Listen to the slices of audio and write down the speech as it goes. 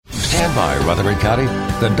Stand by, Rutherford County.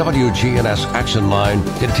 The WGNS Action Line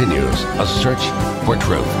continues. A search for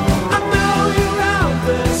truth. I know you're out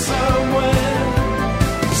there somewhere.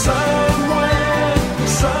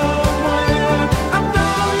 I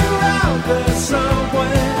know you're out there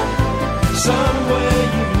somewhere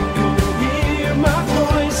you can hear my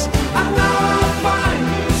voice. I know I'll find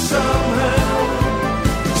you somehow.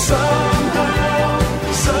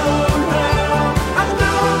 I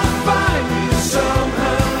know I'll find you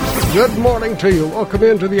somehow. Good morning to you. Welcome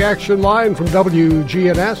into the Action Line from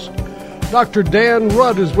WGNS. Dr. Dan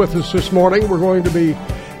Rudd is with us this morning. We're going to be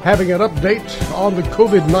having an update on the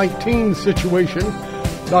COVID-19 situation.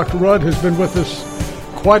 Dr. Rudd has been with us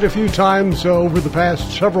quite a few times over the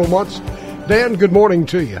past several months. Dan, good morning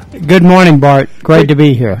to you. Good morning, Bart. Great to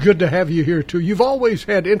be here. Good to have you here, too. You've always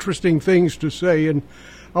had interesting things to say, and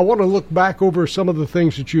I want to look back over some of the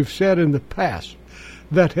things that you've said in the past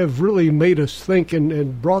that have really made us think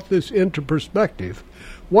and brought this into perspective.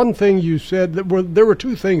 One thing you said, there were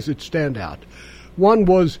two things that stand out. One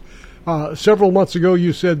was several months ago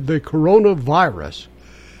you said the coronavirus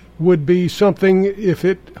would be something, if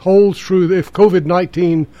it holds true, if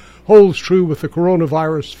COVID-19 holds true with the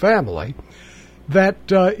coronavirus family, that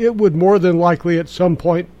it would more than likely at some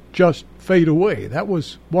point just fade away. That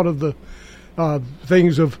was one of the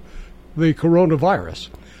things of the coronavirus.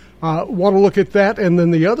 Want to look at that. And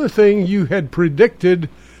then the other thing, you had predicted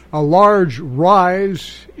a large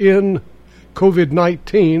rise in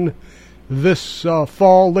COVID-19 this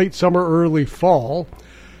fall, late summer, early fall.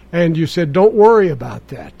 And you said, don't worry about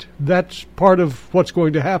that. That's part of what's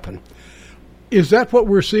going to happen. Is that what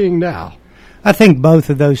we're seeing now? I think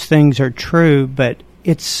both of those things are true, but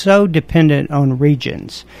it's so dependent on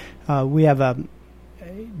regions. We have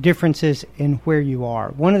differences in where you are.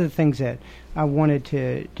 One of the things that I wanted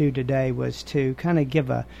to do today was to kind of give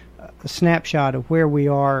a snapshot of where we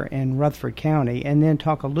are in Rutherford County and then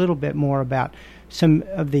talk a little bit more about some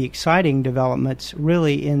of the exciting developments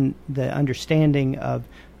really in the understanding of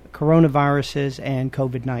coronaviruses and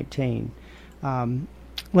COVID-19.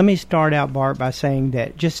 Let me start out, Bart, by saying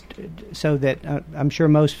that just so that I'm sure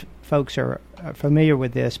most folks are familiar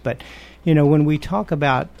with this, but, you know, when we talk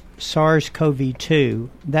about SARS-CoV-2,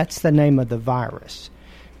 that's the name of the virus.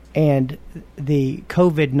 And the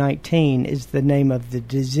COVID-19 is the name of the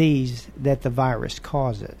disease that the virus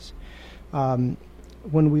causes. When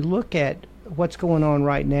we look at what's going on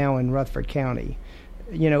right now in Rutherford County,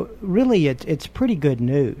 you know, really it's pretty good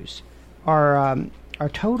news. Our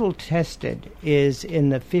total tested is in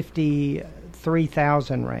the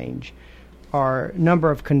 53,000 range. Our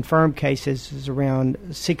number of confirmed cases is around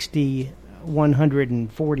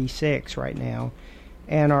 6,146 right now,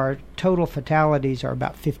 and our total fatalities are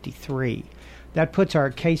about 53. That puts our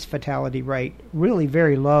case fatality rate really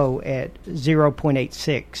very low at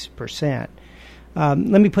 0.86%. Let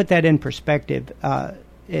me put that in perspective. At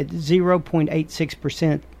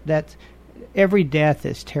 0.86%, that's every death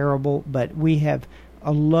is terrible, but we have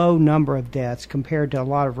a low number of deaths compared to a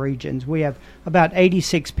lot of regions. We have about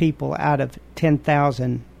 86 people out of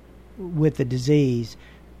 10,000 with the disease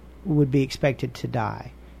would be expected to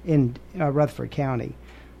die in Rutherford County.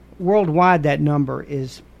 Worldwide, that number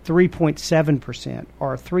is 3.7%,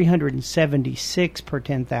 or 376 per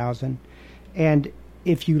 10,000. And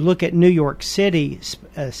if you look at New York City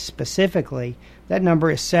specifically, that number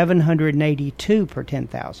is 782 per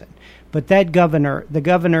 10,000. But the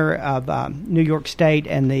governor of New York State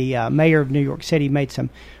and the mayor of New York City made some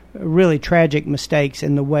really tragic mistakes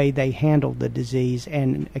in the way they handled the disease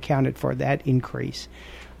and accounted for that increase.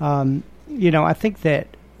 You know, I think that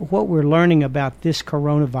what we're learning about this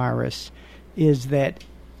coronavirus is that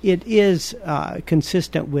it is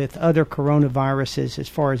consistent with other coronaviruses as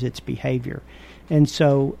far as its behavior. And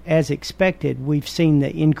so, as expected, we've seen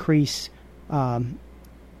the increase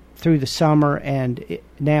through the summer and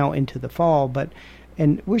now into the fall,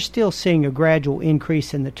 and we're still seeing a gradual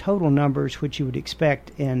increase in the total numbers, which you would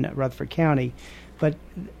expect in Rutherford County. But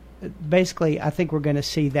basically, I think we're going to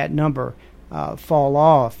see that number fall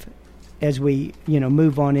off as we,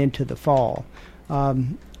 move on into the fall.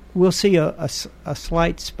 We'll see a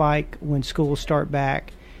slight spike when schools start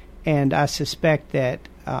back, and I suspect that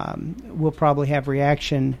we'll probably have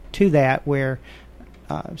reaction to that where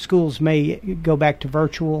schools may go back to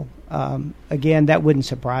virtual. Again, that wouldn't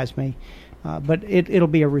surprise me. But it'll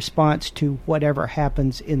be a response to whatever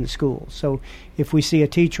happens in the schools. So if we see a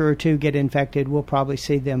teacher or two get infected, we'll probably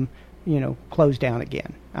see them, close down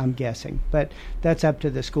again, I'm guessing. But that's up to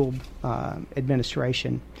the school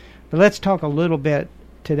administration. But let's talk a little bit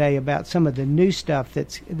today about some of the new stuff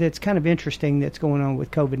that's kind of interesting that's going on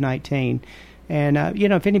with COVID-19. And,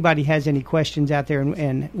 if anybody has any questions out there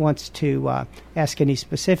and wants to ask any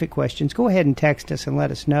specific questions, go ahead and text us and let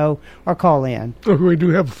us know, or call in. Oh, we do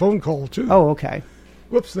have a phone call, too. Oh, okay.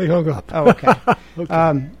 Whoops, they hung up. Oh, okay.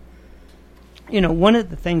 Okay. One of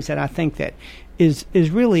the things that I think that is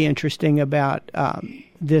really interesting about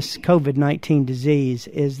this COVID-19 disease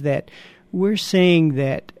is that we're seeing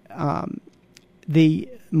that the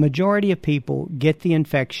majority of people get the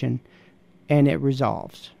infection and it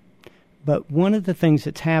resolves. But one of the things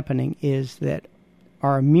that's happening is that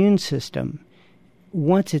our immune system,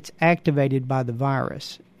 once it's activated by the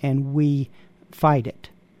virus and we fight it,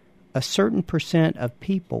 a certain percent of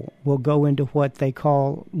people will go into what they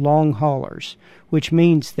call long haulers, which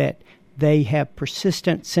means that they have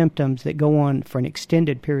persistent symptoms that go on for an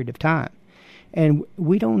extended period of time. And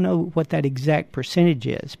we don't know what that exact percentage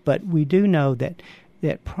is, but we do know that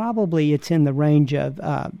probably it's in the range of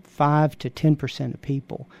 5 to 10% of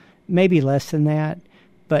people, maybe less than that.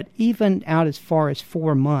 But even out as far as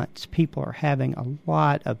 4 months, people are having a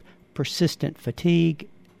lot of persistent fatigue,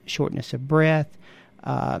 shortness of breath,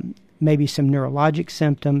 maybe some neurologic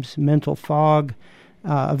symptoms, mental fog,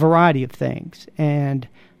 a variety of things. And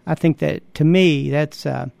I think that, to me, that's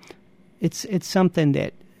it's something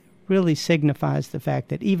that really signifies the fact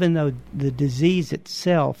that even though the disease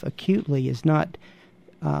itself acutely is not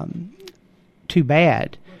too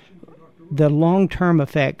bad, the long-term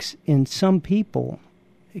effects in some people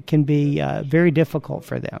can be very difficult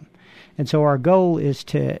for them. And so our goal is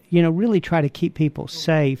to, really try to keep people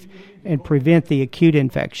safe and prevent the acute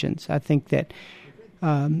infections. I think that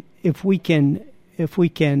if we can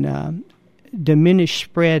diminish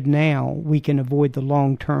spread now, we can avoid the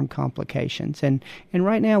long-term complications. And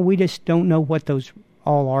right now, we just don't know what those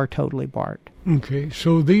all are totally, Bart. Okay,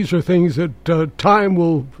 so these are things that time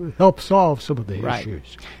will help solve some of the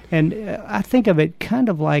issues. And I think of it kind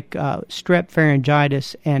of like strep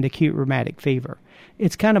pharyngitis and acute rheumatic fever.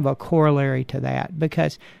 It's kind of a corollary to that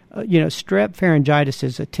because, strep pharyngitis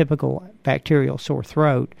is a typical bacterial sore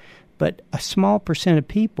throat, but a small percent of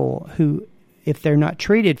people who, if they're not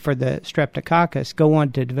treated for the streptococcus, go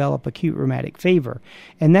on to develop acute rheumatic fever.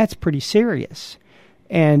 And that's pretty serious.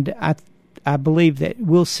 And I believe that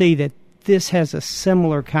we'll see that this has a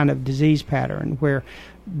similar kind of disease pattern where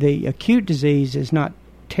the acute disease is not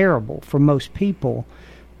terrible for most people,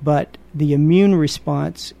 but the immune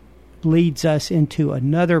response leads us into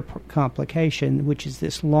another complication, which is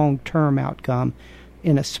this long-term outcome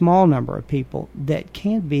in a small number of people that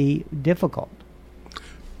can be difficult.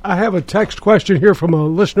 I have a text question here from a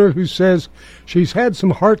listener who says she's had some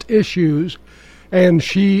heart issues and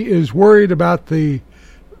she is worried about the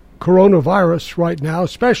coronavirus right now,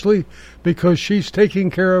 especially because she's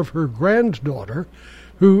taking care of her granddaughter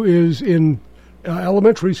who is in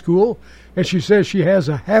elementary school, and she says she has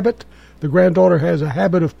a habit, the granddaughter has a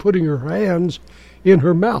habit of putting her hands in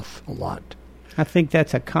her mouth a lot. I think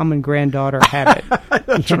that's a common granddaughter habit.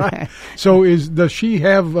 That's right. So does she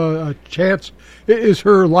have a chance? Is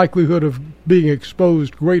her likelihood of being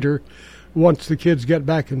exposed greater once the kids get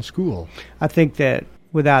back in school? I think that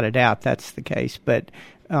without a doubt that's the case. But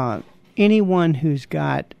anyone who's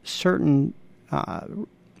got certain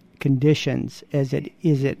conditions is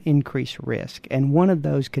at increased risk. And one of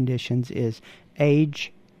those conditions is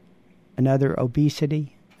age, another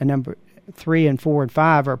obesity, a number 3 and 4 and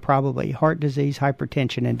 5 are probably heart disease,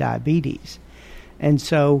 hypertension, and diabetes. And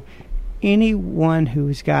so anyone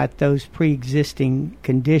who's got those pre-existing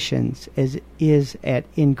conditions is at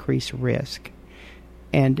increased risk.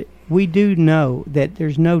 And we do know that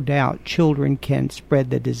there's no doubt children can spread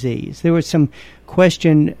the disease. There was some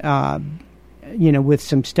question, with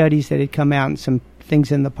some studies that had come out and some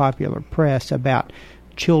things in the popular press about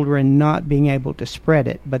children not being able to spread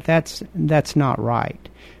it, but that's not right.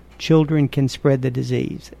 Children can spread the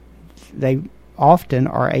disease. They often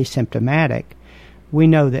are asymptomatic. We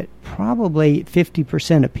know that probably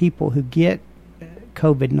 50% of people who get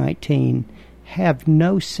COVID-19 have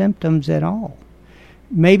no symptoms at all.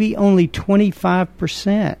 Maybe only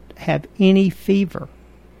 25% have any fever.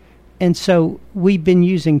 And so we've been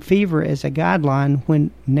using fever as a guideline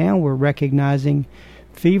when now we're recognizing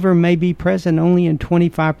fever may be present only in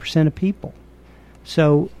 25% of people.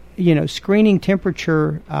 So, screening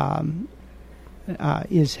temperature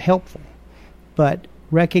is helpful, but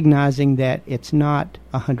recognizing that it's not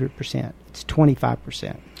 100%, it's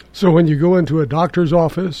 25%. So when you go into a doctor's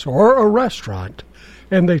office or a restaurant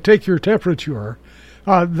and they take your temperature,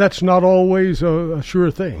 that's not always a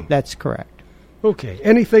sure thing. That's correct. Okay.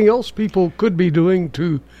 Anything else people could be doing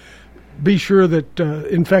to be sure that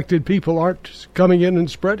infected people aren't coming in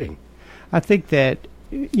and spreading? I think that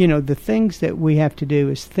the things that we have to do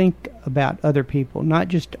is think about other people, not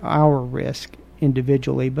just our risk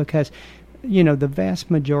individually, because, the vast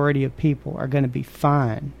majority of people are going to be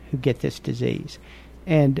fine who get this disease.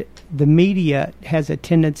 And the media has a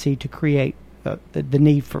tendency to create the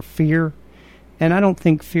need for fear. And I don't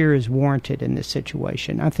think fear is warranted in this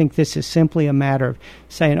situation. I think this is simply a matter of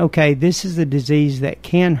saying, okay, this is a disease that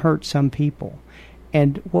can hurt some people.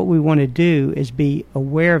 And what we want to do is be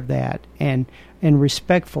aware of that and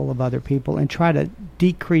respectful of other people and try to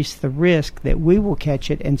decrease the risk that we will catch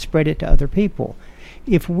it and spread it to other people.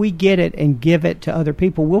 If we get it and give it to other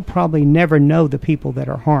people, we'll probably never know the people that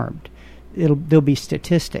are harmed. There'll be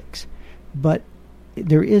statistics. But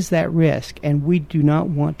there is that risk, and we do not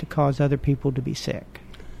want to cause other people to be sick.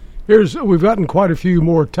 We've gotten quite a few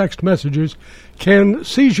more text messages. Can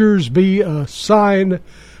seizures be a sign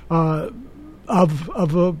of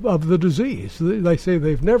the disease? They say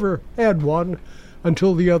they've never had one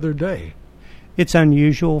until the other day. It's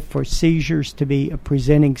unusual for seizures to be a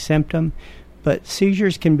presenting symptom, but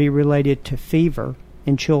seizures can be related to fever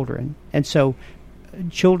in children. And so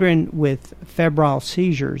children with febrile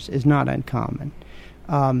seizures is not uncommon.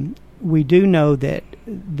 We do know that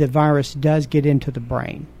the virus does get into the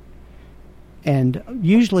brain. And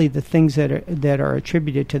usually the things that are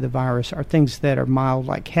attributed to the virus are things that are mild,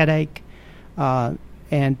 like headache,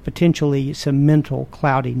 and potentially some mental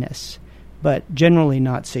cloudiness, but generally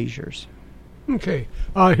not seizures. Okay.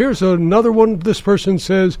 Here's another one. This person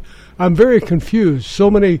says, I'm very confused.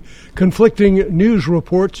 So many conflicting news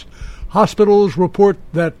reports. Hospitals report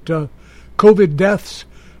that COVID deaths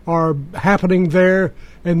are happening there,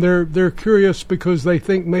 and they're curious because they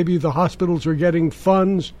think maybe the hospitals are getting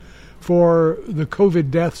funds for the COVID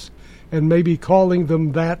deaths and maybe calling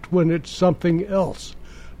them that when it's something else.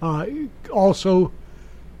 Also,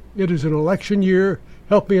 it is an election year.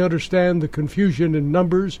 Help me understand the confusion in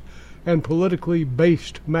numbers and politically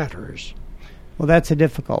based matters. Well, that's a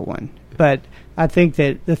difficult one. But I think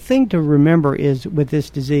that the thing to remember is with this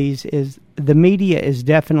disease is the media is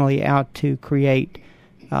definitely out to create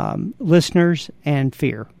listeners and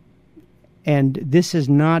fear. And this is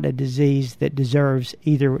not a disease that deserves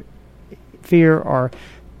either fear or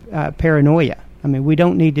paranoia. I mean, we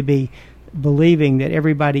don't need to be believing that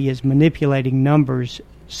everybody is manipulating numbers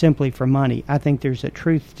simply for money. I think there's a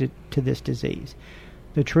truth to this disease.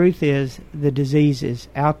 The truth is the disease is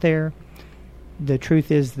out there. The truth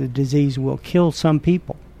is the disease will kill some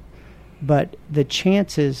people. But the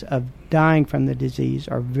chances of dying from the disease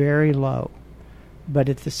are very low. But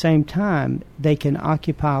at the same time, they can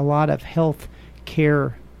occupy a lot of health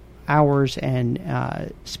care hours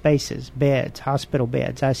and spaces, beds, hospital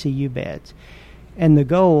beds, ICU beds. And the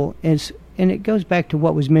goal is, and it goes back to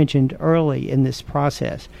what was mentioned early in this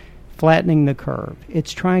process, flattening the curve.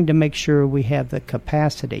 It's trying to make sure we have the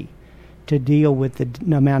capacity to deal with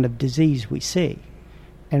the amount of disease we see.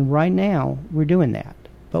 And right now, we're doing that.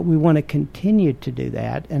 But we want to continue to do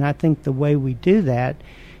that, and I think the way we do that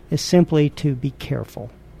is simply to be careful.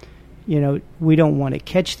 We don't want to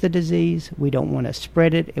catch the disease. We don't want to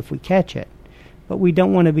spread it if we catch it. But we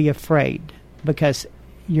don't want to be afraid, because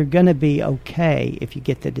you're going to be okay if you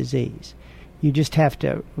get the disease. You just have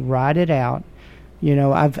to ride it out.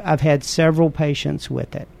 I've had several patients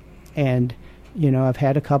with it, and I've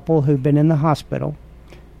had a couple who've been in the hospital,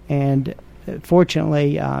 and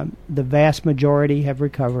fortunately, the vast majority have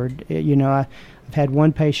recovered. I've had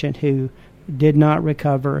one patient who did not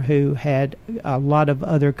recover, who had a lot of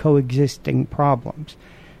other coexisting problems,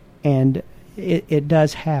 and it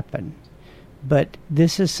does happen. But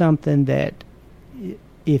this is something that,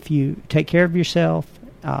 if you take care of yourself,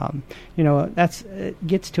 that's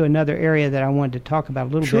gets to another area that I wanted to talk about a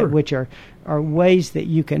little bit, which are ways that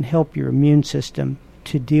you can help your immune system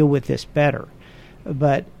to deal with this better.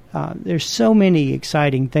 But there's so many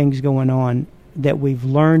exciting things going on that we've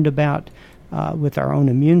learned about with our own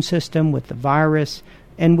immune system, with the virus,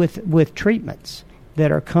 and with treatments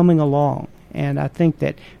that are coming along. And I think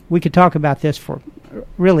that we could talk about this for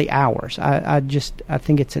really hours. I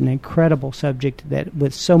think it's an incredible subject that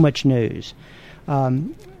with so much news.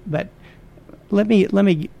 But let me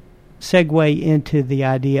segue into the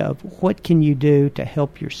idea of what can you do to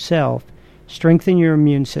help yourself strengthen your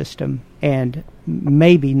immune system and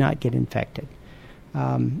maybe not get infected.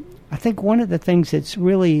 I think one of the things that's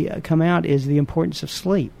really come out is the importance of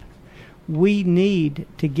sleep. We need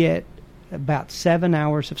to get about 7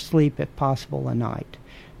 hours of sleep, if possible, a night.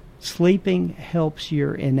 Sleeping helps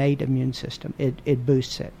your innate immune system. It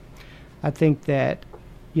boosts it. I think that,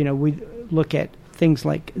 we look at things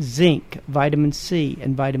like zinc, vitamin C,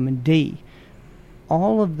 and vitamin D.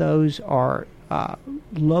 All of those are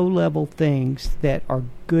low-level things that are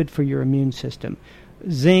good for your immune system.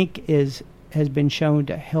 Zinc has been shown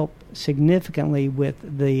to help significantly with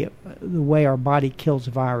the way our body kills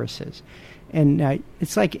viruses. And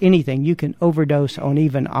it's like anything. You can overdose on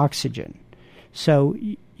even oxygen. So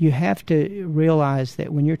you have to realize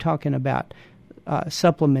that when you're talking about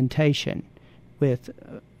supplementation with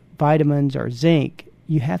vitamins or zinc,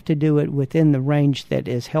 you have to do it within the range that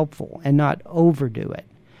is helpful and not overdo it.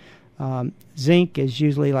 Zinc is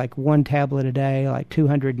usually like 1 tablet a day, like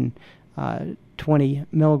 220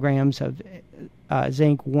 milligrams of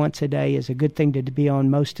zinc once a day is a good thing to be on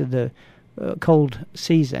most of the cold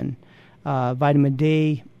season. Vitamin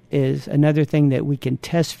D is another thing that we can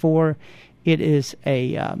test for. It is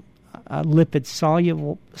a lipid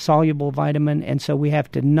soluble vitamin, and so we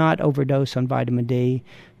have to not overdose on vitamin D,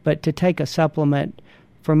 but to take a supplement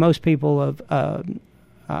for most people of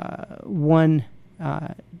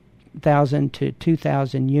 1,000 to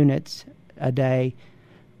 2,000 units a day.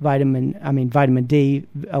 Vitamin D,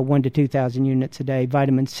 1 to 2,000 units a day.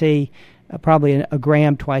 Vitamin C, probably a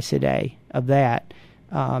gram twice a day of that.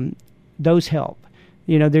 Those help.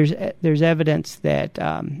 There's evidence that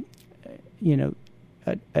a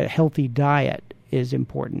healthy diet is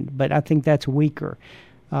important, but I think that's weaker.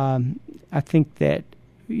 I think that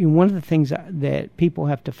one of the things that people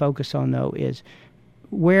have to focus on, though, is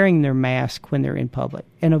wearing their mask when they're in public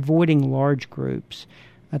and avoiding large groups.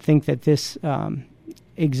 I think that this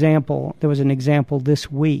there was an example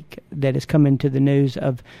this week that has come into the news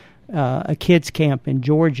of a kids' camp in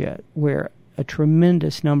Georgia where a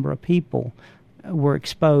tremendous number of people were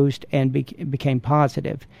exposed and became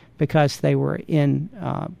positive because they were in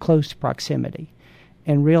close proximity,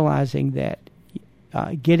 and realizing that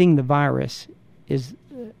getting the virus is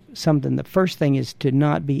something. The first thing is to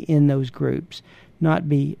not be in those groups, not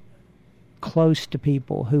be close to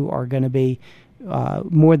people who are going to be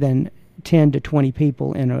more than 10 to 20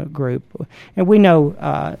 people in a group. And we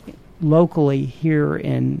know locally here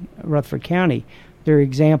in Rutherford County, there are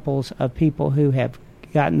examples of people who have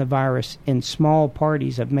gotten the virus in small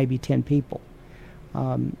parties of maybe 10 people,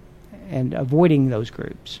 and avoiding those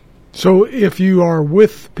groups. So if you are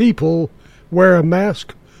with people, wear a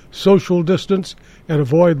mask, social distance, and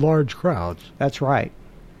avoid large crowds. That's right.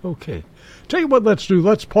 Okay. Tell you what, let's do.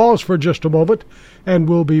 Let's pause for just a moment, and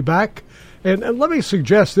we'll be back. And let me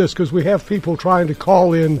suggest this, because we have people trying to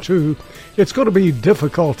call in, too. It's going to be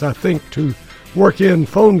difficult, I think, to work in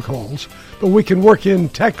phone calls, but we can work in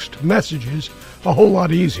text messages a whole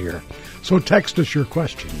lot easier. So text us your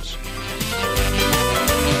questions.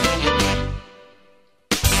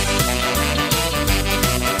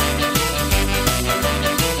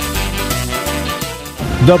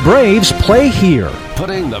 The Braves play here.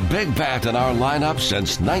 Putting the big bat in our lineup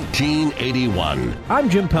since 1981. I'm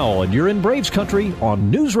Jim Powell, and you're in Braves Country on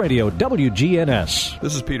News Radio WGNS.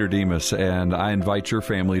 This is Peter Demas, and I invite your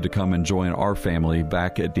family to come and join our family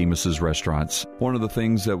back at Demas's Restaurants. One of the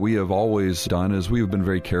things that we have always done is we've been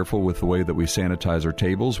very careful with the way that we sanitize our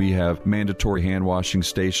tables. We have mandatory hand washing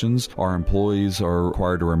stations. Our employees are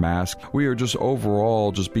required to wear masks. We are just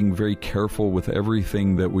overall just being very careful with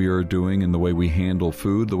everything that we are doing and the way we handle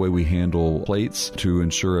food, the way we handle plates, to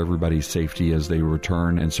ensure everybody's safety as they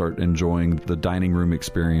return and start enjoying the dining room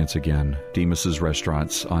experience again. Demas's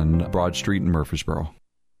Restaurants on Broad Street in Murfreesboro.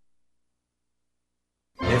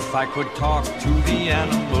 If I could talk to the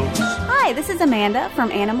animals. Hi, this is Amanda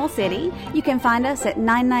from Animal City. You can find us at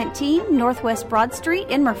 919 Northwest Broad Street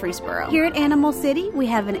in Murfreesboro. Here at Animal City, we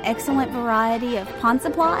have an excellent variety of pond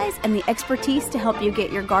supplies and the expertise to help you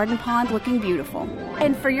get your garden pond looking beautiful.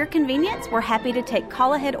 And for your convenience, we're happy to take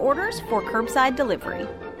call-ahead orders for curbside delivery.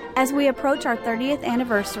 As we approach our 30th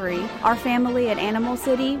anniversary, our family at Animal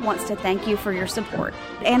City wants to thank you for your support.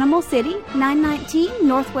 Animal City, 919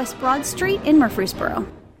 Northwest Broad Street in Murfreesboro.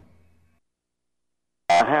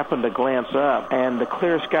 I happened to glance up, and the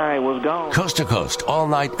clear sky was gone. Coast to coast, all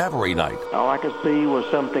night, every night. All I could see was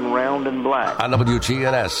something round and black. On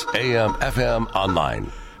WGNS, AM, FM,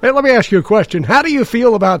 online. Hey, let me ask you a question. How do you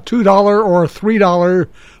feel about $2 or $3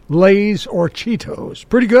 Lay's or Cheetos?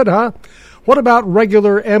 Pretty good, huh? What about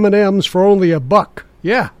regular M&Ms for only $1?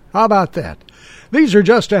 Yeah, how about that? These are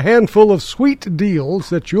just a handful of sweet deals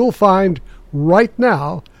that you'll find right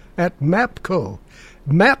now at MAPCO.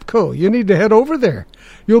 MAPCO, you need to head over there.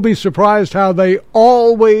 You'll be surprised how they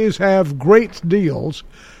always have great deals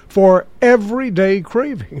for everyday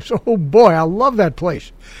cravings. Oh boy, I love that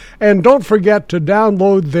place. And don't forget to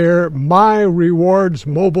download their My Rewards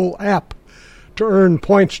mobile app to earn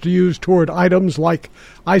points to use toward items like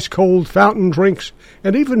ice-cold fountain drinks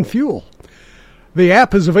and even fuel. The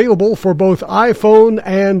app is available for both iPhone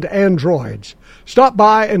and Androids. Stop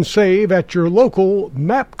by and save at your local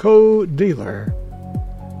MAPCO dealer.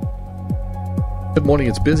 Good morning.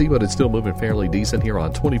 It's busy, but it's still moving fairly decent here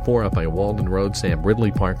on 24 up by Walden Road, Sam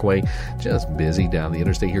Ridley Parkway. Just busy down the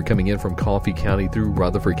interstate here coming in from Coffee County through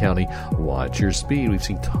Rutherford County. Watch your speed. We've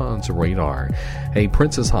seen tons of radar. Hey,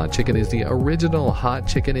 Princess Hot Chicken is the original hot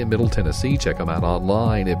chicken in Middle Tennessee. Check them out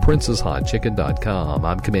online at princesshotchicken.com.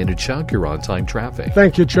 I'm Commander Chuck. You're on time traffic.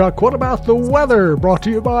 Thank you, Chuck. What about the weather? Brought to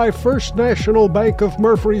you by First National Bank of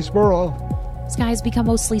Murfreesboro. Skies become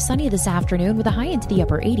mostly sunny this afternoon with a high into the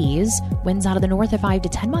upper 80s. Winds out of the north at 5 to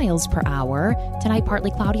 10 miles per hour. Tonight, partly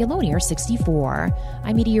cloudy, a low near 64.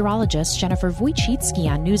 I'm meteorologist Jennifer Wojcicki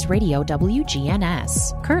on News Radio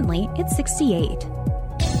WGNS. Currently, it's 68.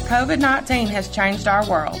 COVID-19 has changed our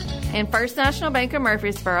world. And First National Bank of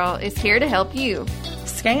Murfreesboro is here to help you.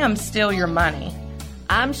 Scams steal your money.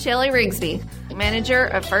 I'm Shelley Rigsby, manager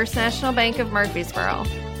of First National Bank of Murfreesboro.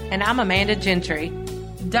 And I'm Amanda Gentry.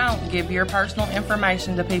 Don't give your personal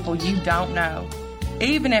information to people you don't know,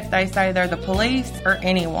 even if they say they're the police or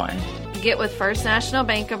anyone. Get with First National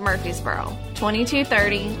Bank of Murfreesboro,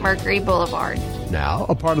 2230 Mercury Boulevard. Now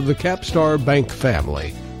a part of the Capstar Bank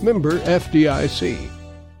family. Member FDIC.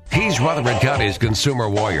 He's Rutherford County's consumer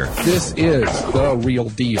warrior. This is the real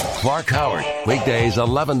deal. Clark Howard, weekdays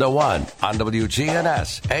 11 to 1 on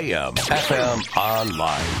WGNS, AM, FM,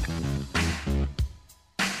 online.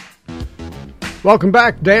 Welcome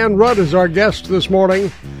back. Dan Rudd is our guest this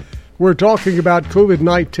morning. We're talking about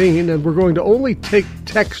COVID-19, and we're going to only take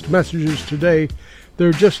text messages today.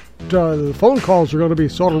 They're just, the phone calls are going to be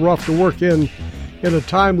sort of rough to work in a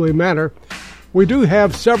timely manner. We do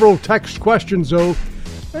have several text questions, though.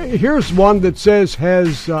 Here's one that says,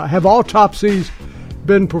 have autopsies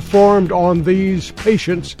been performed on these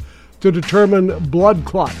patients to determine blood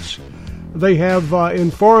clots? They have, in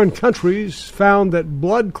foreign countries, found that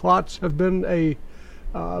blood clots have been a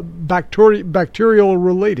bacterial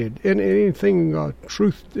related. In anything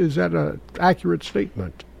truth, is that an accurate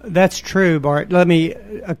statement? That's true, Bart. Let me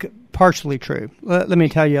partially true. Let me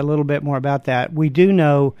tell you a little bit more about that. We do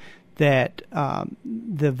know that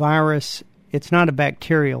the virus, it's not a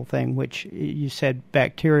bacterial thing, which you said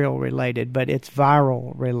bacterial related, but it's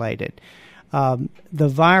viral related. The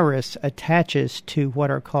virus attaches to what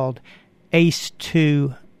are called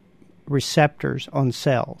ACE2 receptors on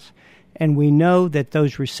cells. And we know that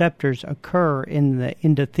those receptors occur in the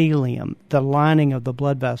endothelium, the lining of the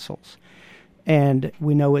blood vessels. And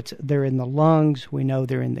we know they're in the lungs, we know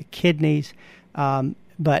they're in the kidneys,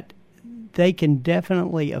 but they can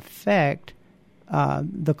definitely affect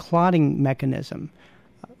the clotting mechanism.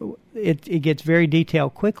 It gets very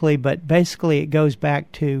detailed quickly, but basically it goes back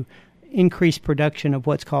to increased production of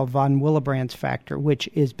what's called von Willebrand's factor, which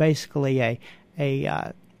is basically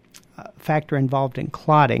a factor involved in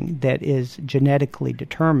clotting that is genetically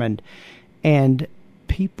determined. And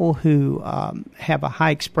people who have a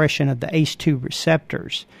high expression of the ACE2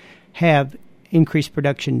 receptors have increased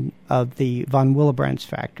production of the von Willebrand's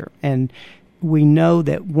factor. And we know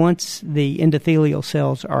that once the endothelial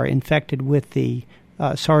cells are infected with the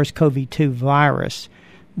SARS-CoV-2 virus,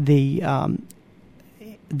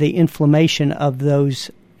 the inflammation of those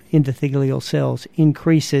endothelial cells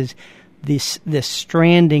increases this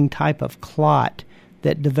stranding type of clot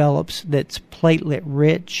that develops that's platelet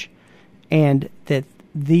rich, and that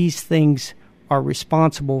these things are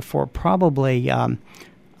responsible for probably a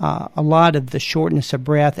lot of the shortness of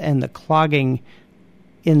breath and the clogging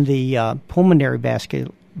in the pulmonary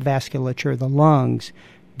vasculature, the lungs,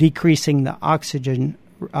 decreasing the oxygen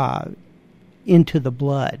into the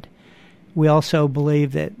blood. We also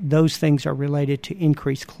believe that those things are related to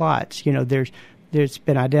increased clots. You know, there's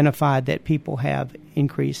been identified that people have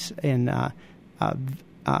increase in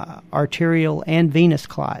arterial and venous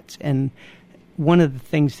clots. And one of the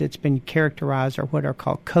things that's been characterized are what are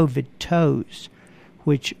called COVID toes,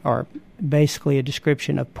 which are basically a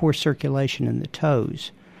description of poor circulation in the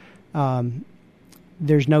toes.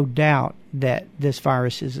 There's no doubt that this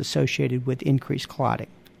virus is associated with increased clotting.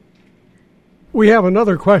 We have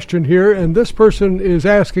another question here, and this person is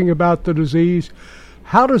asking about the disease.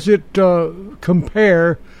 How does it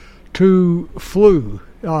compare to flu?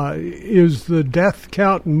 Is the death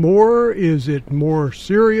count more? Is it more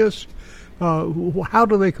serious? How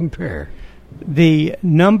do they compare? The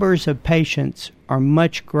numbers of patients are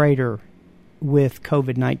much greater with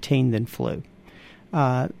COVID-19 than flu.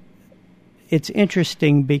 It's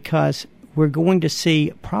interesting because we're going to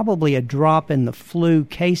see probably a drop in the flu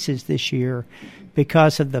cases this year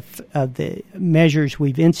because of the measures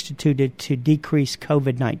we've instituted to decrease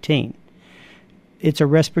COVID-19. it's a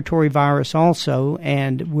respiratory virus also,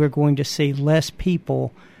 and we're going to see less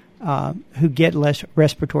people who get less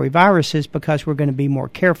respiratory viruses because we're going to be more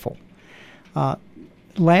careful.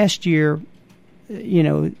 Last year,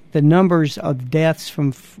 the numbers of deaths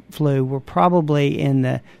from flu were probably in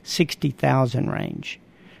the 60,000 range.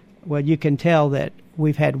 Well, you can tell that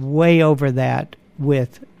we've had way over that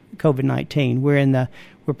with COVID-19.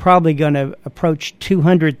 We're probably going to approach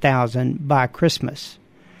 200,000 by Christmas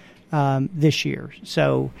this year.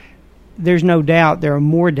 So there's no doubt there are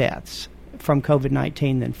more deaths from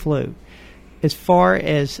COVID-19 than flu. As far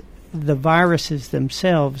as the viruses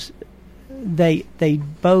themselves, they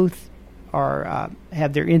both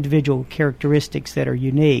have their individual characteristics that are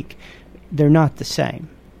unique. They're not the same.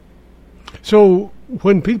 So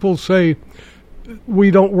when people say we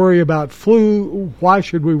don't worry about flu, why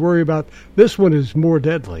should we worry about this one? Is more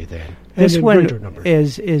deadly then? This one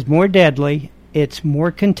is more deadly. It's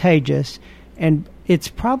more contagious, and it's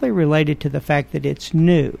probably related to the fact that it's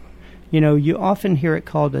new. You often hear it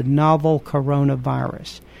called a novel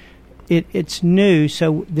coronavirus. It's new,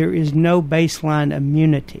 so there is no baseline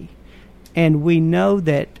immunity. And we know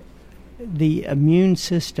that the immune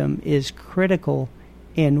system is critical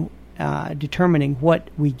in determining what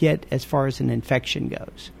we get as far as an infection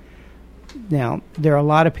goes. Now, there are a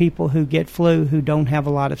lot of people who get flu who don't have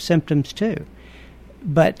a lot of symptoms too.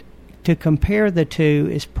 But to compare the two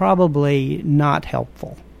is probably not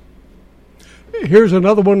helpful. Here's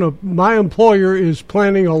another one. My employer is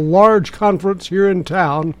planning a large conference here in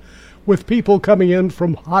town with people coming in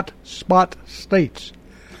from hot spot states.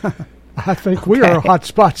 I think we are a hot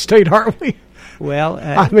spot state, aren't we? Well,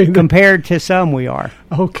 compared to some, we are.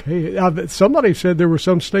 Okay. Somebody said there were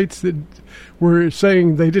some states that were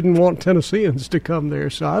saying they didn't want Tennesseans to come there,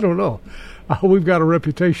 so I don't know. We've got a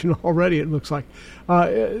reputation already, it looks like.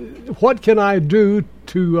 What can I do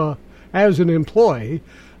to, as an employee?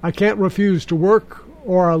 I can't refuse to work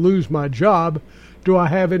or I lose my job. Do I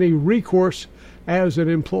have any recourse as an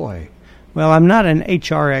employee? Well, I'm not an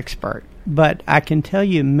HR expert, but I can tell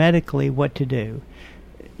you medically what to do.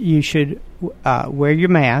 You should wear your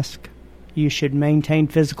mask. You should maintain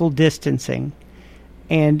physical distancing.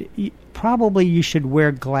 And probably you should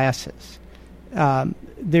wear glasses.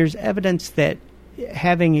 There's evidence that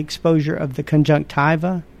having exposure of the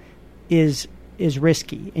conjunctiva is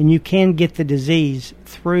risky, and you can get the disease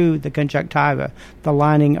through the conjunctiva, the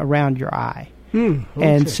lining around your eye. Okay.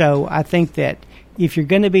 And so I think that if you're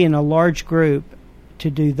going to be in a large group, to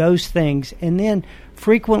do those things, and then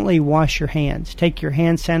frequently wash your hands. Take your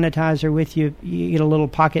hand sanitizer with you. You get a little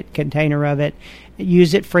pocket container of it.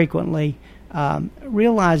 Use it frequently.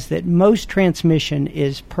 Realize that most transmission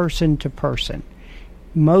is person to person.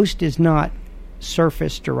 Most is not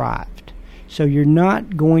surface derived. So you're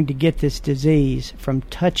not going to get this disease from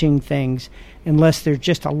touching things unless there's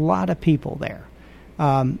just a lot of people there.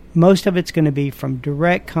 Most of it's going to be from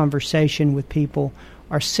direct conversation with people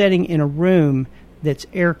or sitting in a room that's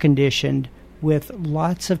air conditioned with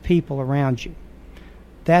lots of people around you.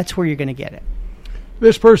 That's where you're going to get it.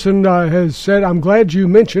 This person has said, I'm glad you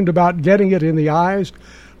mentioned about getting it in the eyes.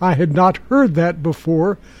 I had not heard that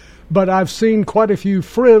before, but I've seen quite a few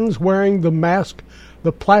friends wearing the mask,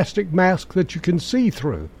 the plastic mask that you can see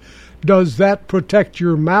through. Does that protect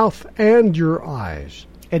your mouth and your eyes?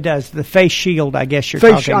 It does. The face shield, I guess you're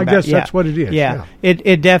talking about. I guess that's what it is. Yeah.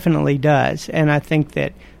 It definitely does. And I think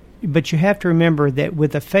that, but you have to remember that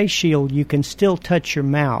with a face shield, you can still touch your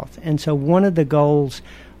mouth. And so one of the goals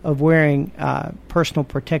of wearing personal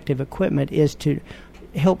protective equipment is to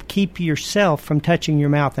help keep yourself from touching your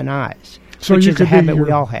mouth and eyes, so which you is could a habit be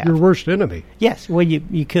we all have. Your worst enemy. Yes, well,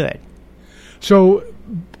 you could. So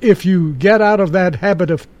if you get out of that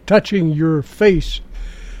habit of touching your face,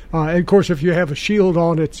 and of course, if you have a shield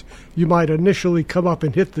on, you might initially come up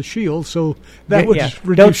and hit the shield, so that would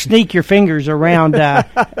reduce. Don't sneak your fingers around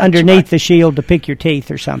underneath the shield to pick your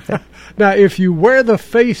teeth or something. Now, if you wear the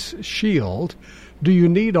face shield, do you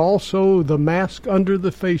need also the mask under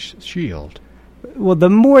the face shield? Well, the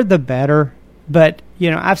more the better. But,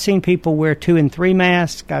 I've seen people wear 2 and 3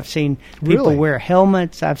 masks. I've seen people wear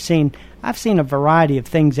helmets. I've seen a variety of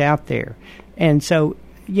things out there. And so,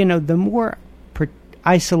 the more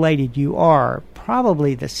isolated you are,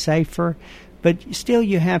 probably the safer. But still,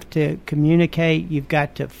 you have to communicate. You've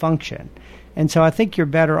got to function. And so I think you're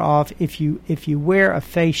better off if you wear a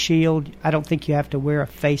face shield. I don't think you have to wear a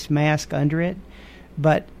face mask under it.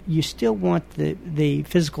 But you still want the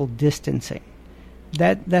physical distancing.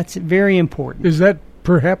 That's very important. Is that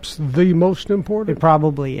perhaps the most important? It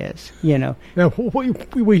probably is. Now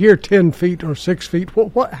we hear 10 feet or 6 feet.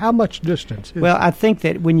 How much distance? Well, I think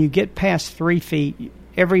that when you get past 3 feet,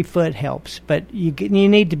 every foot helps, but you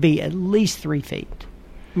need to be at least 3 feet.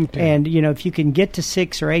 Okay. And, if you can get to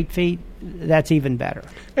 6 or 8 feet, that's even better.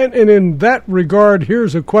 And in that regard,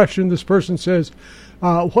 here's a question. This person says,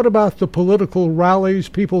 what about the political rallies,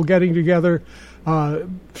 people getting together,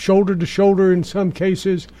 shoulder to shoulder in some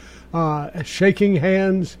cases, shaking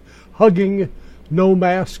hands, hugging, no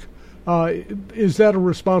mask? Is that a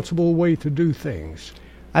responsible way to do things?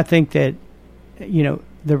 I think that,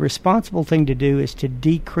 the responsible thing to do is to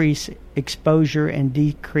decrease exposure and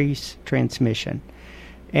decrease transmission.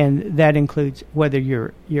 And that includes whether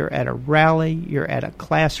you're at a rally, you're at a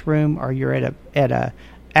classroom, or you're at a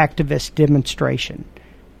activist demonstration.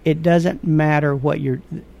 It doesn't matter what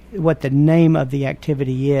the name of the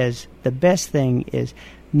activity is. The best thing is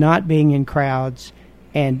not being in crowds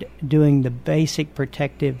and doing the basic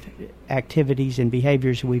protective activities and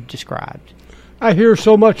behaviors we've described. I hear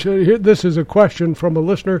so much, this is a question from a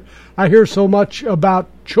listener, I hear so much about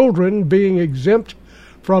children being exempt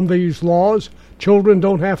from these laws. Children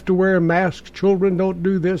don't have to wear masks. Children don't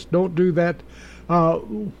do this, don't do that.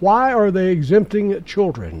 Why are they exempting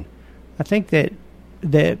children? I think that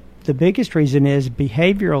the biggest reason is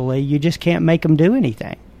behaviorally, you just can't make them do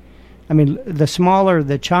anything. I mean, the smaller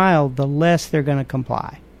the child, the less they're going to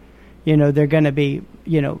comply. They're going to be,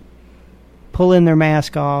 pulling their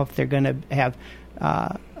mask off. They're going to have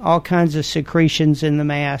all kinds of secretions in the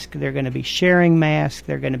mask. They're going to be sharing masks.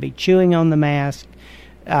 They're going to be chewing on the mask.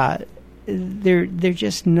 They're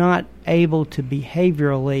just not able to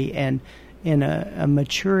behaviorally and in a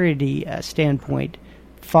maturity standpoint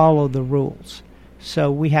follow the rules.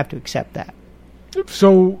 So we have to accept that.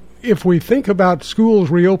 So if we think about schools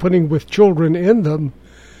reopening with children in them,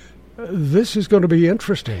 this is going to be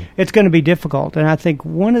interesting. It's going to be difficult, and I think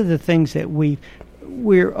one of the things that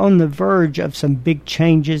we're on the verge of some big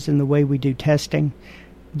changes in the way we do testing.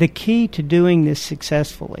 The key to doing this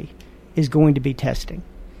successfully is going to be testing.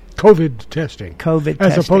 COVID testing.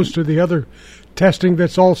 As opposed to the other testing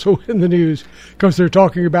that's also in the news, because they're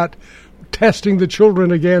talking about testing the children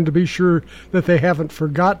again to be sure that they haven't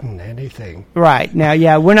forgotten anything. Right.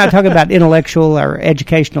 Now, we're not talking about intellectual or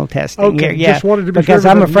educational testing. Okay, just wanted to be because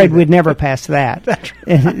sure I'm afraid we'd never pass that. That's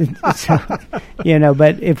right. So,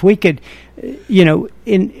 but if we could,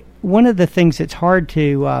 in one of the things that's hard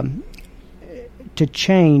to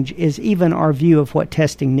change is even our view of what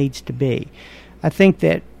testing needs to be. I think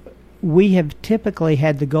that we have typically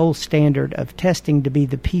had the gold standard of testing to be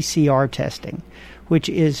the PCR testing, which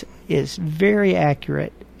is very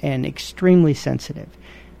accurate and extremely sensitive.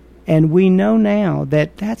 And we know now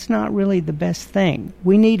that that's not really the best thing.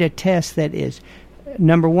 We need a test that is,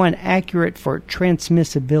 number one, accurate for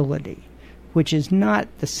transmissibility, which is not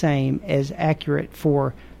the same as accurate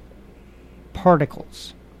for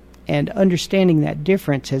particles. And understanding that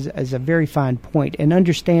difference is a very fine point, and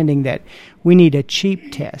understanding that we need a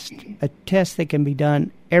cheap test, a test that can be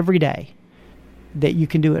done every day, that you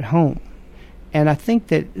can do at home. And I think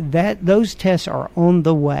that those tests are on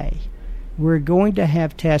the way. We're going to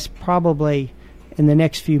have tests probably in the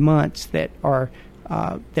next few months that are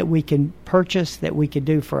that we can purchase, that we could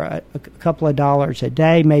do for a couple of dollars a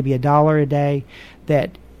day, maybe $1 a day,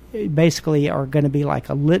 that basically are going to be like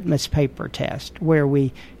a litmus paper test, where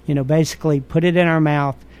we, basically put it in our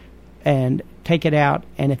mouth and take it out,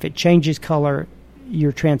 and if it changes color,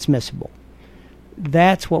 you're transmissible.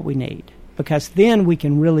 That's what we need, because then we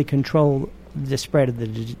can really control the spread of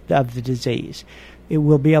the disease. It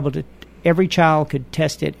will be able to. Every child could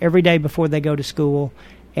test it every day before they go to school,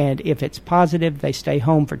 and if it's positive, they stay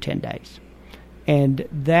home for 10 days. And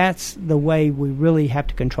that's the way we really have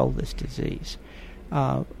to control this disease.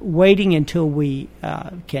 Waiting until we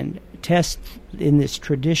can test in this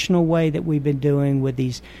traditional way that we've been doing with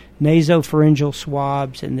these nasopharyngeal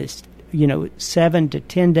swabs and this 7 to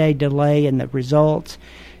 10 day delay in the results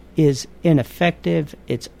is ineffective,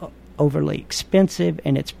 it's overly expensive,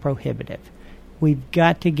 and it's prohibitive. We've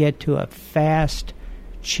got to get to a fast,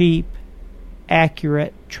 cheap,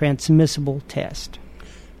 accurate, transmissible test.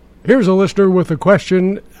 Here's a listener with a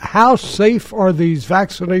question. How safe are these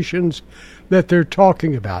vaccinations that they're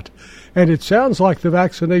talking about? And it sounds like the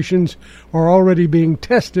vaccinations are already being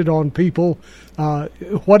tested on people.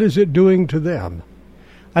 What is it doing to them?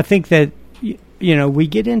 I think that, we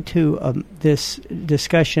get into this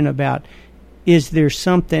discussion about, is there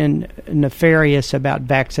something nefarious about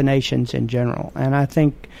vaccinations in general? And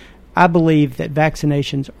I believe that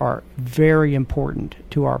vaccinations are very important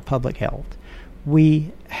to our public health.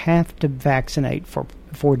 We have to vaccinate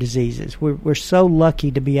for diseases. We're so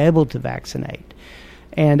lucky to be able to vaccinate.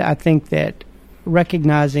 And I think that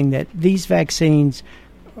recognizing that these vaccines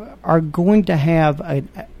are going to have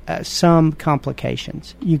some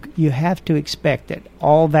complications. You have to expect that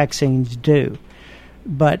all vaccines do.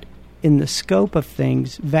 But in the scope of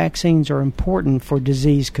things, vaccines are important for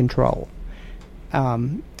disease control.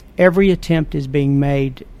 Every attempt is being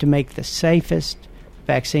made to make the safest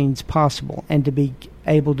vaccines possible and to be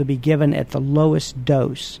able to be given at the lowest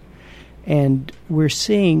dose. And we're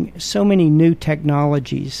seeing so many new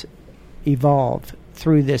technologies evolve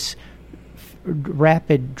through this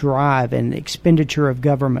rapid drive and expenditure of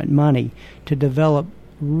government money to develop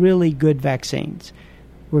really good vaccines.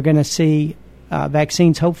 We're going to see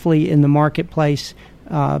vaccines hopefully in the marketplace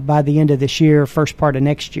by the end of this year, first part of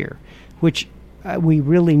next year, which we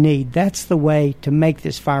really need. That's the way to make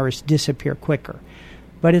this virus disappear quicker.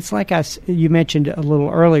 But it's like you mentioned a little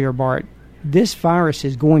earlier, Bart, this virus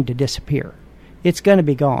is going to disappear. It's going to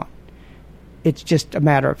be gone. It's just a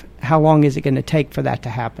matter of how long is it going to take for that to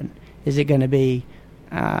happen. Is it going to be,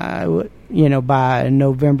 by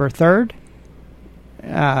November 3rd,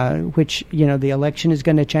 which, the election is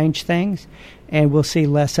going to change things, and we'll see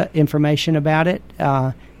less information about it,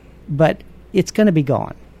 but it's going to be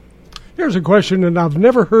gone. Here's a question, and I've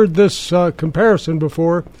never heard this comparison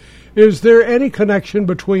before. Is there any connection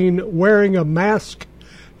between wearing a mask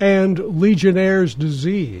and Legionnaire's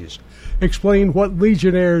disease? Explain what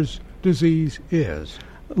Legionnaire's disease is.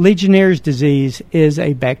 Legionnaire's disease is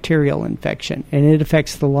a bacterial infection, and it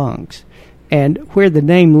affects the lungs. And where the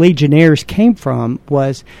name Legionnaires came from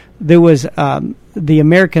was there was the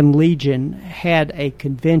American Legion had a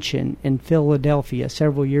convention in Philadelphia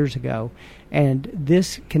several years ago, and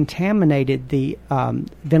this contaminated the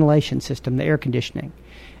ventilation system, the air conditioning,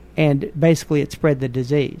 and basically it spread the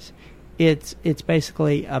disease. It's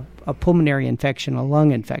basically a pulmonary infection, a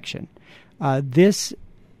lung infection.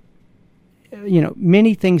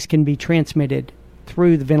 Many things can be transmitted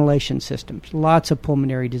through the ventilation systems, lots of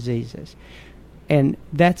pulmonary diseases. And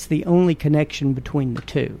that's the only connection between the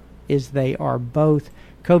two, is they are both,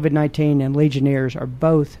 COVID-19 and Legionnaires are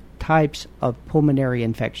both types of pulmonary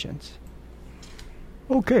infections.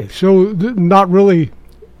 Okay, so not really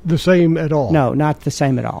the same at all? No, not the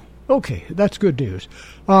same at all. Okay, that's good news.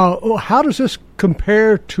 How does this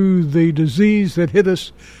compare to the disease that hit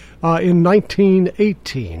us in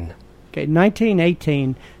 1918? Okay,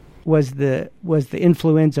 1918 was the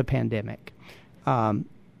influenza pandemic.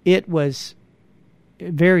 It was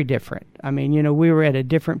very different. I mean, we were at a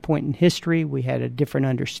different point in history. We had a different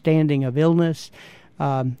understanding of illness.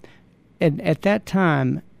 And at that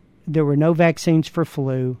time, there were no vaccines for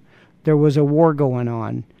flu. There was a war going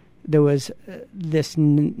on. There was this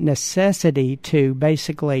necessity to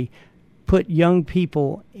basically put young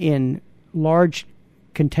people in large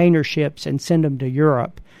container ships and send them to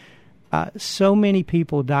Europe. So many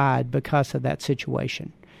people died because of that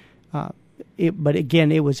situation. But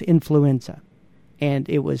again, it was influenza, and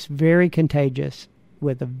it was very contagious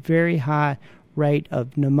with a very high rate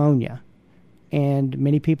of pneumonia, and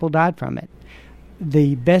many people died from it.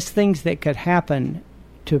 The best things that could happen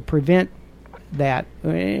to prevent that,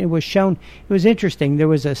 it was shown, it was interesting. There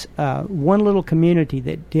was one little community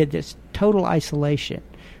that did this total isolation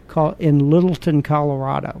in Littleton,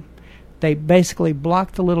 Colorado. They basically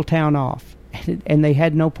blocked the little town off, and they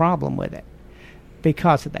had no problem with it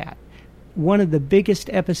because of that. One of the biggest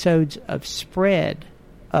episodes of spread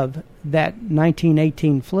of that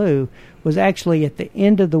 1918 flu was actually at the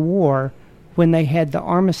end of the war when they had the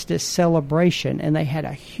armistice celebration, and they had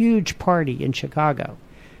a huge party in Chicago.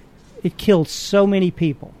 It killed so many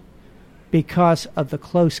people because of the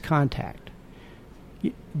close contact.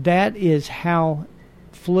 That is how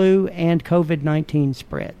flu and COVID-19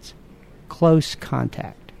 spreads. Close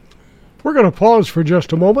contact. We're going to pause for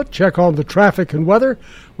just a moment, check on the traffic and weather.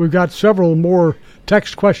 We've got several more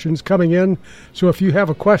text questions coming in, so if you have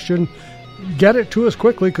a question, get it to us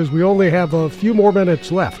quickly because we only have a few more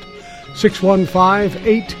minutes left.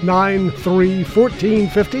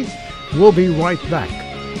 615-893-1450. We'll be right back.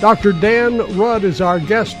 Dr. Dan Rudd is our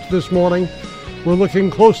guest this morning. We're looking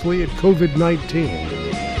closely at COVID-19.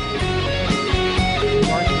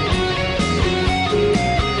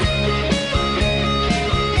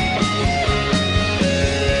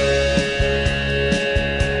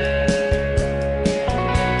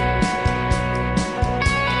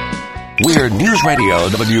 We're News Radio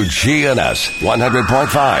WGNS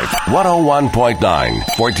 100.5,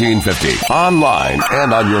 101.9, 1450. Online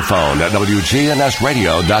and on your phone at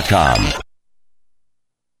WGNSradio.com.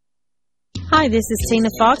 Hi, this is Tina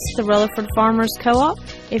Fox at the Rutherford Farmers Co-op.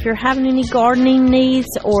 If you're having any gardening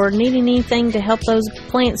needs or needing anything to help those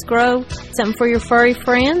plants grow, something for your furry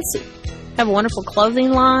friends, have a wonderful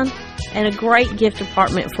clothing line and a great gift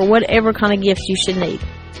department for whatever kind of gift you should need.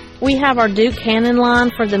 We have our Duke Cannon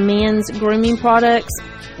line for the men's grooming products.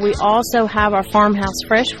 We also have our Farmhouse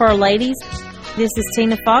Fresh for our ladies. This is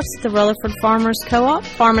Tina Fox at the Rutherford Farmers Co-op,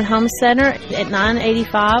 Farm and Home Center at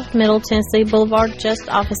 985 Middle Tennessee Boulevard, just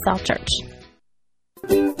off of South Church.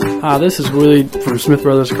 Hi, this is Willie from Smith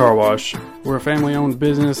Brothers Car Wash. We're a family-owned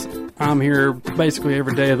business. I'm here basically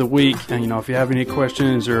every day of the week. And, if you have any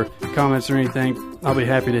questions or comments or anything, I'll be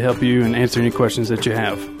happy to help you and answer any questions that you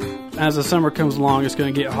have. As the summer comes along, it's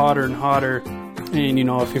going to get hotter and hotter. And,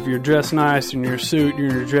 if you're dressed nice in your suit, you're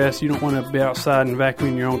in your dress, you don't want to be outside and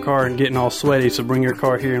vacuuming your own car and getting all sweaty. So bring your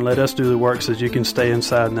car here and let us do the work so that you can stay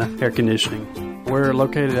inside in the air conditioning. We're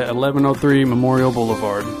located at 1103 Memorial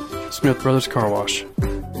Boulevard. Smith Brothers Car Wash.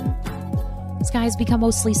 Skies become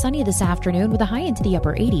mostly sunny this afternoon with a high into the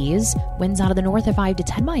upper 80s. Winds out of the north at 5 to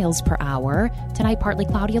 10 miles per hour. Tonight, partly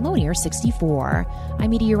cloudy and low near 64.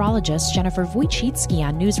 I'm meteorologist Jennifer Wojcicki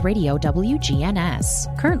on News Radio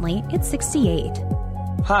WGNS. Currently, it's 68.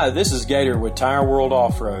 Hi, this is Gator with Tire World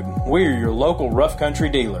Off-Road. We're your local rough country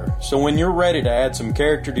dealer. So when you're ready to add some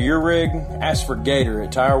character to your rig, ask for Gator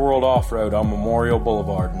at Tire World Off-Road on Memorial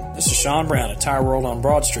Boulevard. This is Sean Brown at Tire World on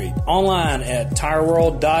Broad Street. Online at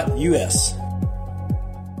tireworld.us.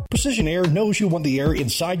 Precision Air knows you want the air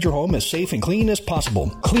inside your home as safe and clean as possible.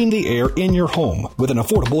 Clean the air in your home with an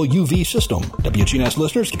affordable UV system. WGNS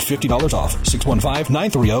listeners get $50 off.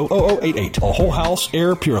 615-930-0088. A whole house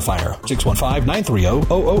air purifier.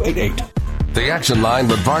 615-930-0088. The Action Line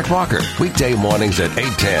with Bart Walker. Weekday mornings at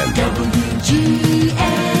 8:10.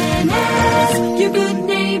 WGNS, your good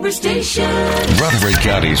neighbor station. Rutherford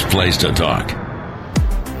County's place to talk.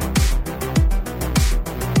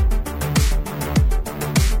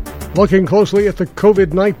 Looking closely at the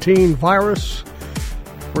COVID-19 virus,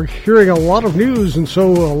 we're hearing a lot of news, and so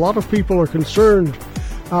a lot of people are concerned.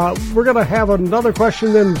 We're going to have another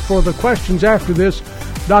question then for the questions after this.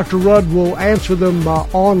 Dr. Rudd will answer them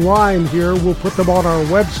online here. We'll put them on our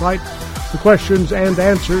website, the questions and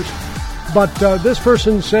answers. But this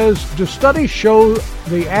person says, do studies show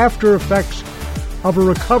the after effects of a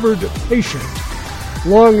recovered patient?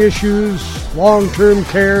 Lung issues, long-term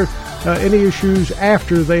care, any issues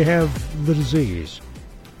after they have the disease?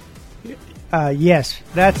 Yes,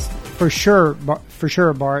 that's for sure,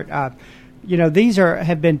 Bart. These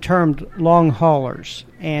have been termed long haulers,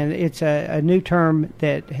 and it's a new term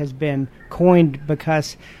that has been coined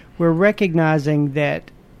because we're recognizing that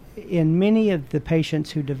in many of the patients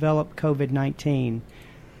who develop COVID-19,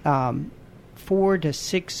 4 to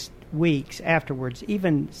 6 weeks afterwards,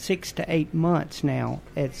 even 6 to 8 months now,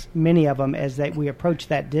 as many of them, as we approach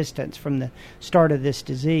that distance from the start of this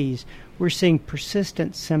disease, we're seeing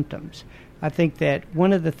persistent symptoms. I think that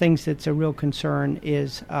one of the things that's a real concern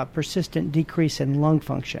is persistent decrease in lung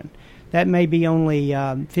function. That may be only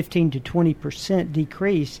 15 to 20%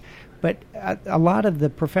 decrease, but a lot of the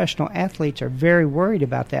professional athletes are very worried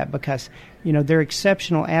about that because, they're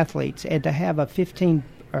exceptional athletes, and to have a 15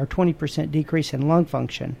 or 20% decrease in lung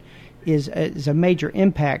function is a major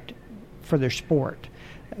impact for their sport.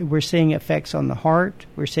 We're seeing effects on the heart.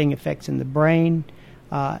 We're seeing effects in the brain.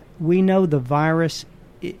 We know the virus,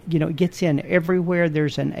 it gets in everywhere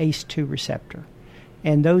there's an ACE2 receptor,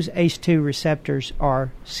 and those ACE2 receptors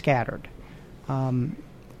are scattered.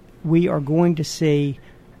 We are going to see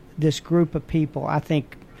this group of people, I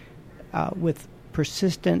think, with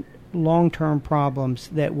persistent long-term problems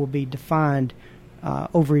that will be defined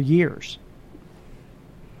over years.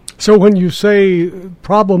 So when you say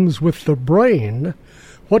problems with the brain,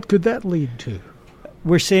 what could that lead to?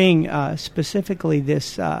 We're seeing specifically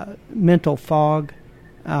this mental fog,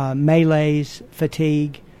 malaise,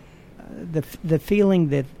 fatigue, the feeling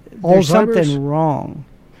that there's something wrong.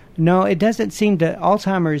 No, it doesn't seem to.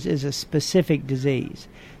 Alzheimer's is a specific disease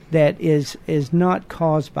that is not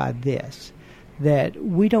caused by this. That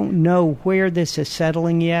we don't know where this is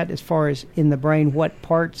settling yet as far as in the brain, what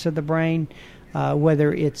parts of the brain,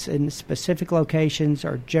 whether it's in specific locations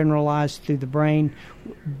or generalized through the brain.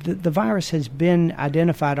 The virus has been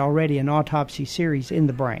identified already in autopsy series in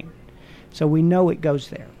the brain. So we know it goes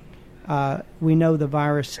there. We know the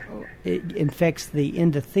virus infects the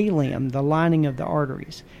endothelium, the lining of the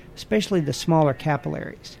arteries, especially the smaller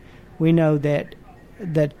capillaries. We know that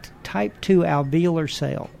type 2 alveolar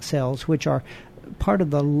cells, which are part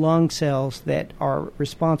of the lung cells that are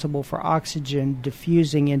responsible for oxygen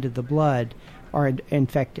diffusing into the blood, are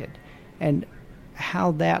infected. And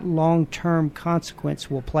how that long-term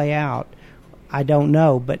consequence will play out, I don't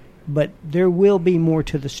know, but there will be more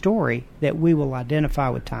to the story that we will identify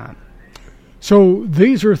with time. So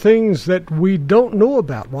these are things that we don't know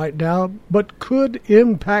about right now, but could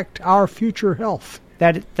impact our future health.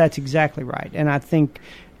 That's exactly right. And I think,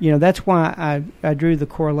 that's why I drew the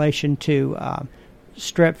correlation to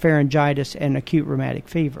strep pharyngitis and acute rheumatic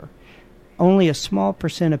fever. Only a small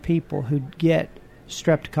percent of people who get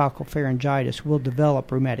streptococcal pharyngitis will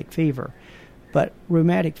develop rheumatic fever. But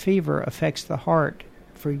rheumatic fever affects the heart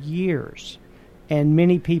for years, and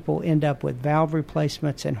many people end up with valve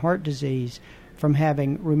replacements and heart disease from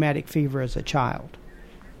having rheumatic fever as a child.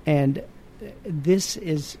 And this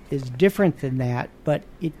is different than that, but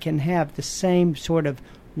it can have the same sort of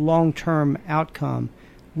long-term outcome.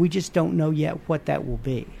 We just don't know yet what that will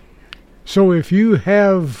be. So if you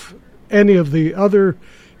have any of the other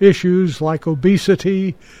issues like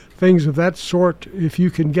obesity, things of that sort, if you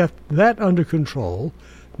can get that under control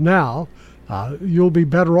now, you'll be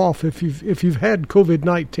better off if you've had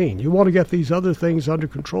COVID-19. You want to get these other things under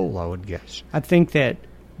control, I would guess. I think that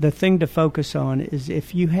the thing to focus on is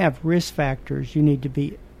if you have risk factors, you need to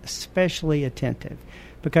be especially attentive,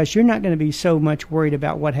 because you're not going to be so much worried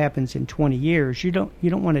about what happens in 20 years. You don't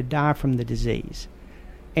want to die from the disease.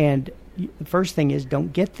 And the first thing is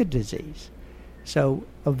don't get the disease. So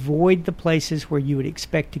avoid the places where you would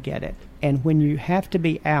expect to get it. And when you have to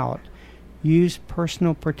be out, use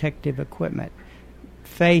personal protective equipment.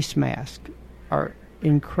 Face masks are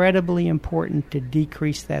incredibly important to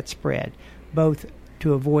decrease that spread, both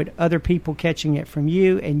to avoid other people catching it from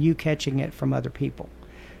you and you catching it from other people.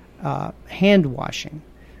 Hand washing,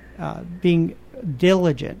 being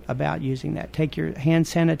diligent about using that. Take your hand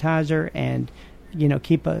sanitizer and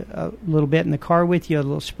keep a little bit in the car with you, a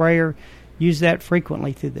little sprayer. Use that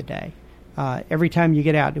frequently through the day. Every time you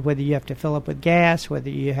get out, whether you have to fill up with gas, whether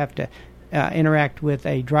you have to interact with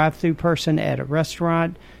a drive-through person at a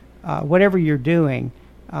restaurant, whatever you're doing,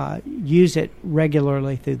 use it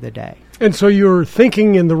regularly through the day. And so you're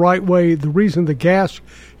thinking in the right way. The reason the gas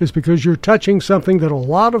is because you're touching something that a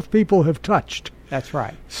lot of people have touched. That's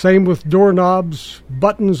right. Same with doorknobs,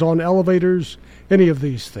 buttons on elevators, any of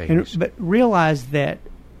these things. But realize that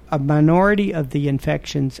a minority of the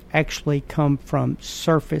infections actually come from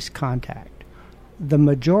surface contact. The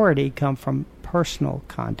majority come from personal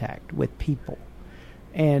contact with people.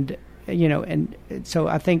 And so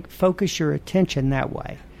I think focus your attention that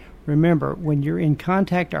way. Remember, when you're in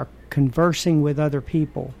contact or conversing with other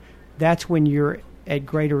people, that's when you're at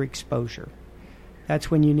greater exposure. That's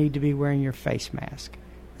when you need to be wearing your face mask,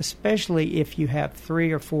 especially if you have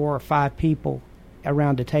 3 or 4 or 5 people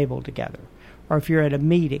around a table together, or if you're at a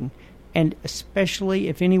meeting, and especially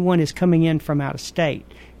if anyone is coming in from out of state.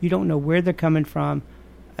 You don't know where they're coming from.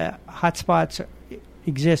 Hotspots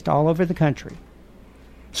exist all over the country.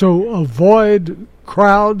 So avoid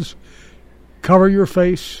crowds, cover your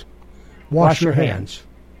face, wash your hands.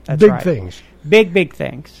 That's big right. things. Big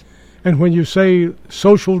things. And when you say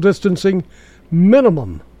social distancing,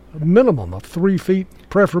 minimum of 3 feet,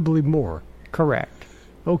 preferably more. Correct.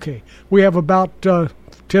 Okay. We have about 10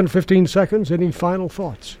 or 15 seconds. Any final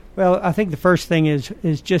thoughts? Well, I think the first thing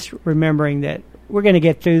is just remembering that we're going to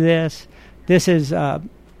get through this. This is an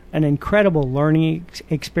incredible learning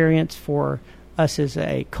experience for us as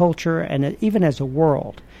a culture and even as a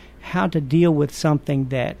world, how to deal with something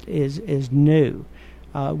that is new.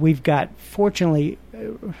 We've got, fortunately,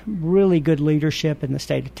 really good leadership in the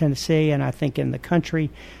state of Tennessee, and I think in the country.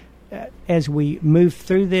 As we move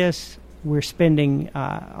through this, we're spending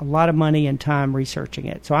a lot of money and time researching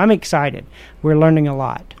it. So I'm excited. We're learning a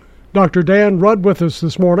lot. Dr. Dan Rudd with us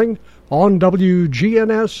this morning on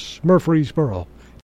WGNS Murfreesboro.